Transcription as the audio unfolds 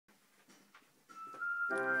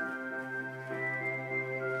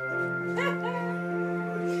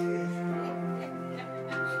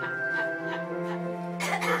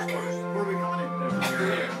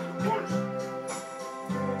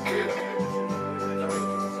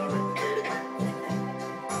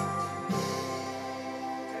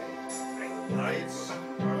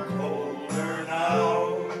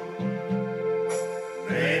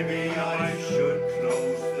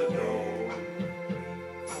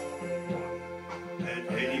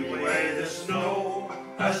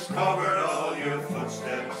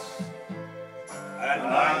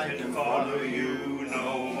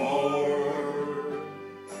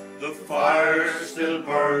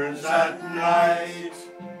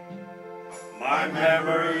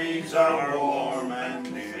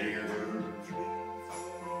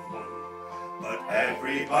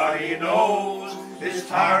Everybody knows it's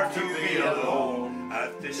hard to be alone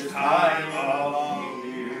at this time of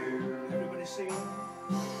year. Everybody sing.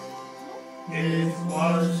 It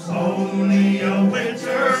was only a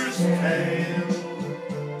winter's tale,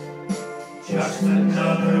 just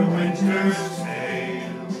another winter's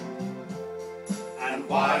tale. And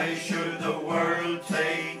why should the world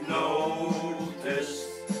take notice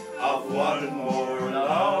of one more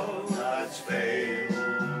love that's failed?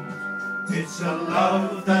 It's a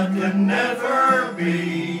love that can never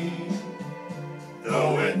be,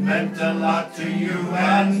 though it meant a lot to you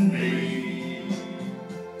and me.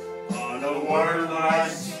 On a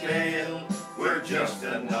worldwide scale, we're just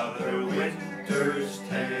another winter's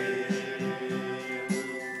tale.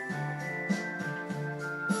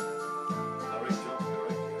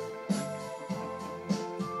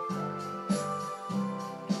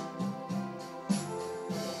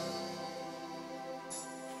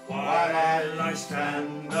 While I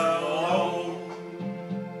stand alone,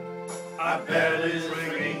 a bell is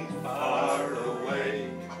ringing far away.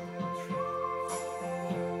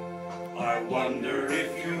 I wonder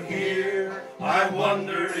if you hear, I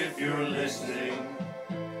wonder if you're listening.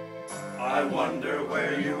 I wonder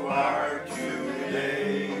where you are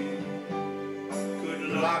today. Good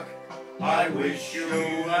luck, I wish you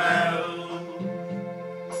well,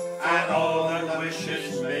 and all that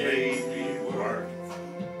wishes may be worth.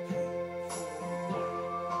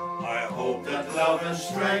 I hope that love and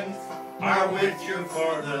strength are with you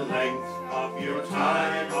for the length of your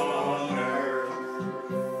time on earth.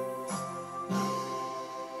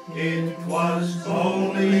 It was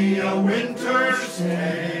only a winter's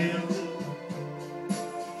tale,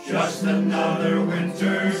 just another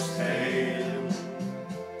winter's tale.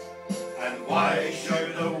 And why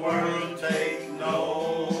should the world take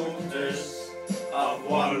notice of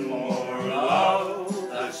one more love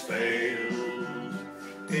that's failed?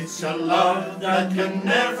 It's a love that can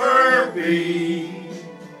never be,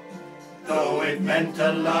 though it meant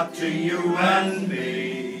a lot to you and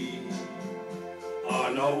me.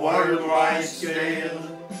 On a worldwide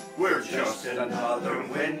scale, we're just another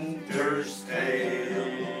winter's tale.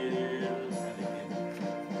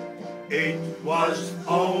 It was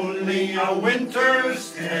only a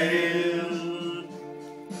winter's tale,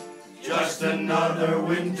 just another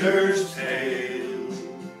winter's tale.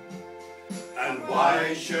 And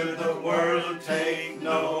why should the world take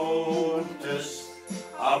notice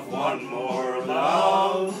of one more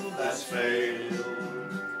love that's failed?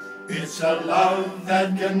 It's a love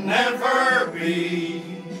that can never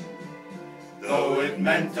be, though it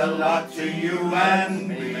meant a lot to you and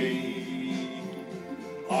me.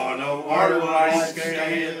 On a worldwide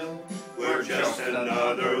scale, we're just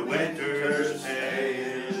another winter's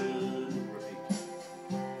tale.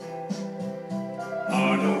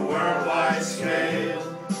 On a worldwide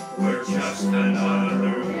scale, we're just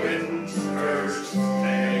another winter's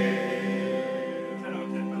tale.